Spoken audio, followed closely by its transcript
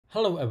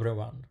Hello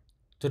everyone.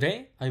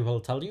 Today I will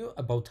tell you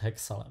about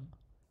Hexalem.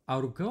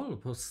 Our goal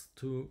was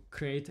to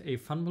create a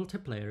fun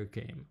multiplayer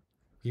game.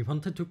 We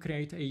wanted to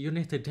create a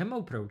Unity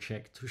demo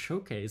project to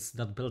showcase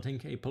that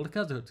building a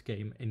Polkadot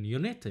game in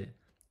Unity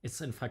is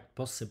in fact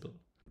possible.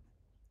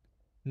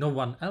 No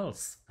one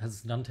else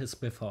has done this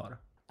before.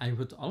 I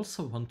would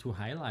also want to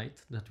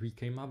highlight that we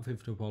came up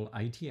with the whole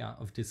idea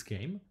of this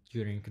game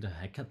during the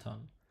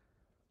hackathon.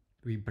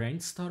 We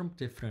brainstormed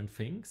different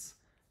things,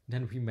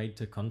 then we made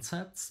the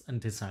concepts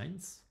and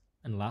designs,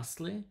 and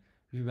lastly,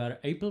 we were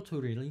able to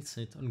release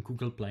it on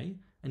Google Play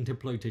and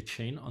deploy the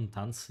chain on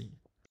Tansy.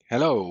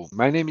 Hello,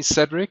 my name is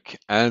Cedric,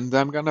 and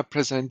I'm gonna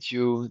present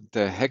you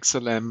the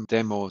Hexalem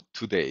demo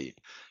today.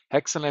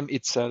 Hexalem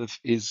itself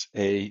is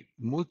a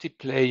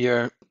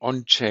multiplayer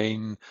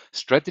on-chain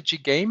strategy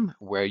game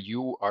where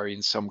you are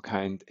in some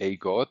kind a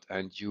god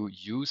and you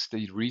use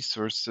the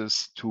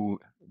resources to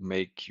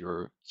make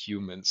your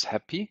humans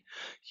happy.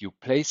 You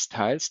place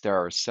tiles. There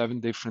are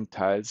 7 different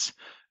tiles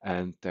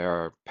and there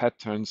are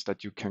patterns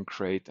that you can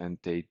create, and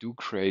they do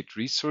create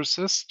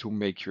resources to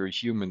make your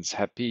humans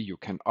happy. You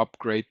can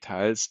upgrade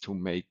tiles to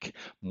make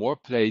more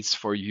place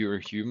for your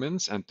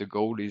humans, and the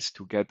goal is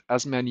to get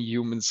as many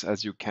humans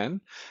as you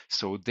can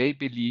so they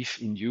believe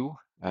in you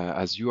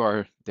as you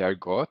are their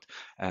god.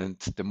 And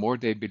the more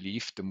they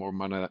believe, the more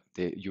mana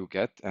you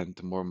get, and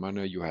the more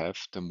mana you have,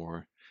 the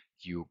more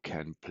you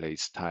can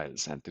place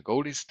tiles. And the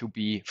goal is to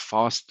be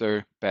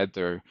faster,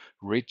 better,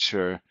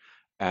 richer,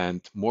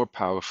 and more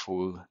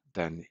powerful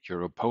than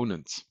your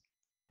opponents.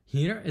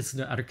 Here is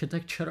the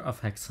architecture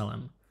of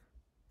Hexalem.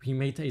 We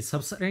made a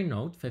subsidiary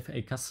node with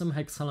a custom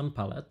Hexalem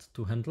palette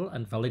to handle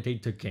and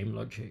validate the game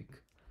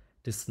logic.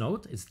 This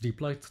node is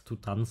deployed to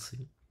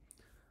Tansy.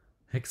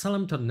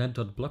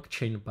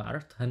 Hexalem.net.blockchain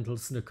part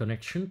handles the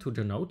connection to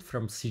the node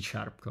from C#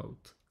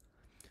 code.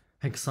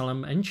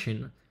 Hexalem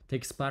engine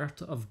takes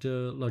part of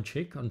the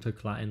logic on the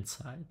client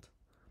side.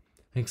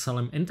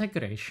 Hexalem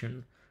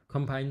integration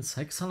combines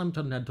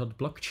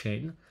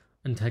Hexalem.net.blockchain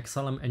and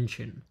Hexalem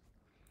engine.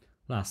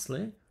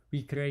 Lastly,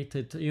 we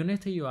created a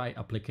Unity UI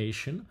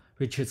application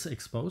which is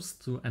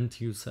exposed to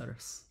end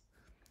users.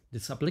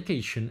 This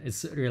application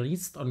is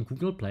released on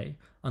Google Play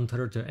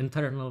under the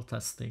internal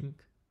testing.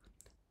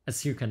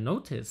 As you can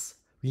notice,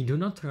 we do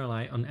not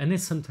rely on any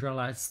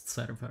centralized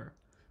server.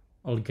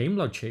 All game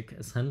logic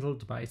is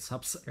handled by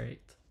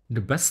Substrate. The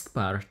best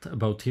part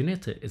about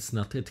Unity is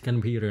that it can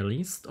be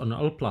released on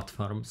all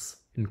platforms,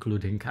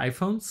 including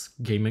iPhones,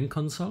 gaming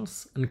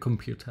consoles, and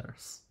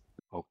computers.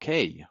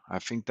 Okay, I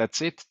think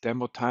that's it.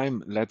 Demo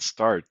time. Let's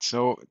start.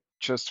 So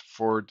just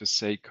for the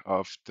sake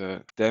of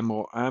the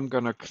demo, I'm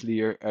gonna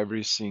clear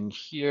everything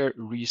here,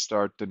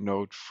 restart the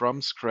node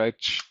from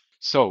scratch.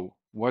 So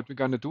what we're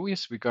gonna do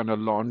is we're gonna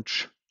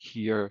launch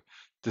here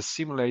the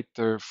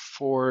simulator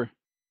for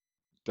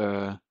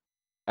the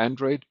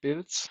Android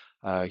builds.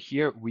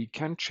 Here we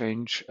can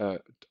change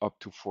up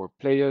to 4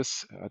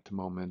 players. At the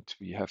moment,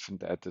 we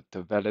haven't added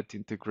the wallet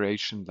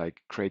integration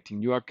like creating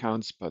new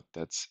accounts, but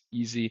that's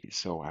easy.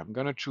 So I'm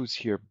gonna choose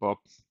here Bob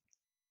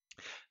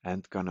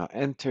and gonna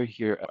enter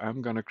here.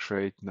 I'm gonna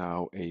create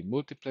now a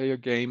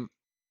multiplayer game.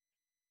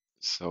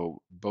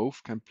 So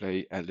both can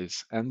play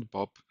Alice and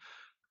Bob.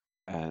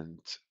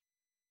 And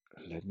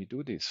let me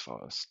do this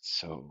fast.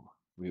 So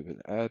we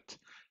will add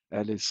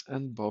Alice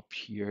and Bob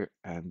here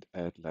and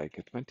add like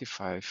a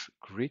 25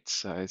 grid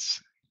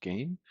size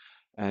game.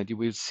 And you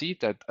will see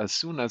that as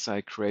soon as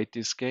I create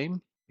this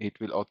game, it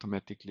will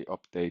automatically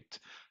update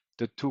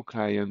the 2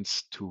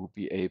 clients to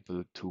be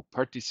able to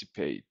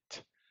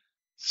participate.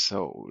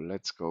 So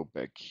let's go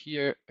back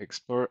here,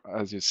 explore.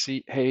 As you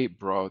see, hey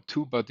bro,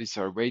 2 buddies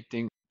are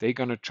waiting. They're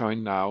gonna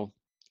join now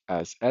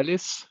as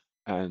Alice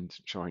and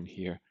join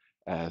here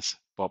as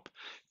Bob.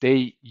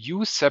 They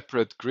use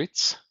separate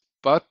grids,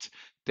 but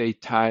they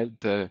tile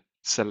the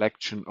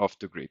selection of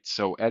the grid.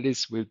 So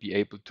Alice will be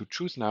able to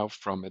choose now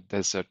from a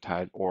desert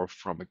tile or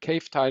from a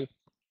cave tile,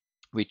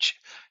 which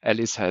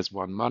Alice has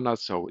 1 mana,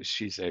 so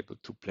she's able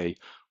to play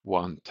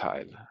 1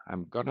 tile.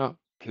 I'm gonna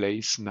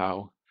place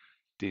now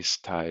this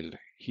tile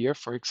here,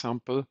 for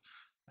example,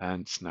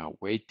 and it's now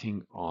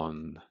waiting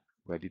on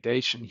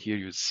validation. Here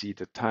you see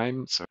the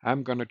time. So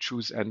I'm gonna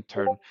choose end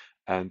turn,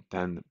 and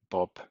then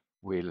Bob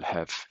will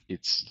have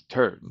its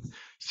turn.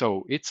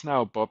 So it's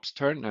now Bob's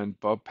turn, and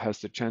Bob has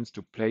the chance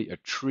to play a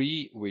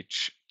tree,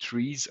 which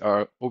trees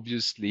are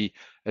obviously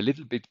a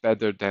little bit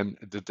better than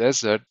the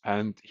desert,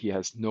 and he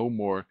has no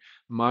more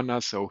mana,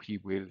 so he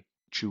will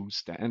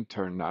choose the end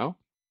turn now.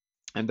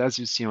 And as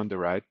you see on the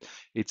right,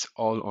 it's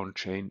all on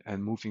chain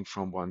and moving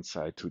from one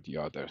side to the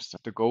other. So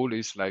the goal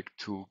is like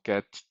to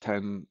get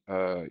 10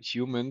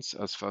 humans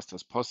as fast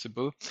as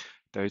possible.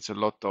 There is a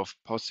lot of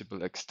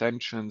possible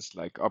extensions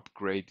like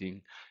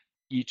upgrading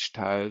each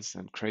tiles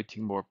and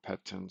creating more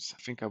patterns.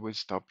 I think I will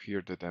stop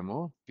here the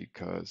demo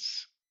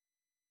because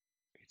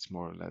it's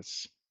more or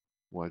less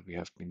what we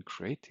have been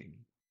creating.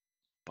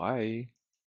 Bye.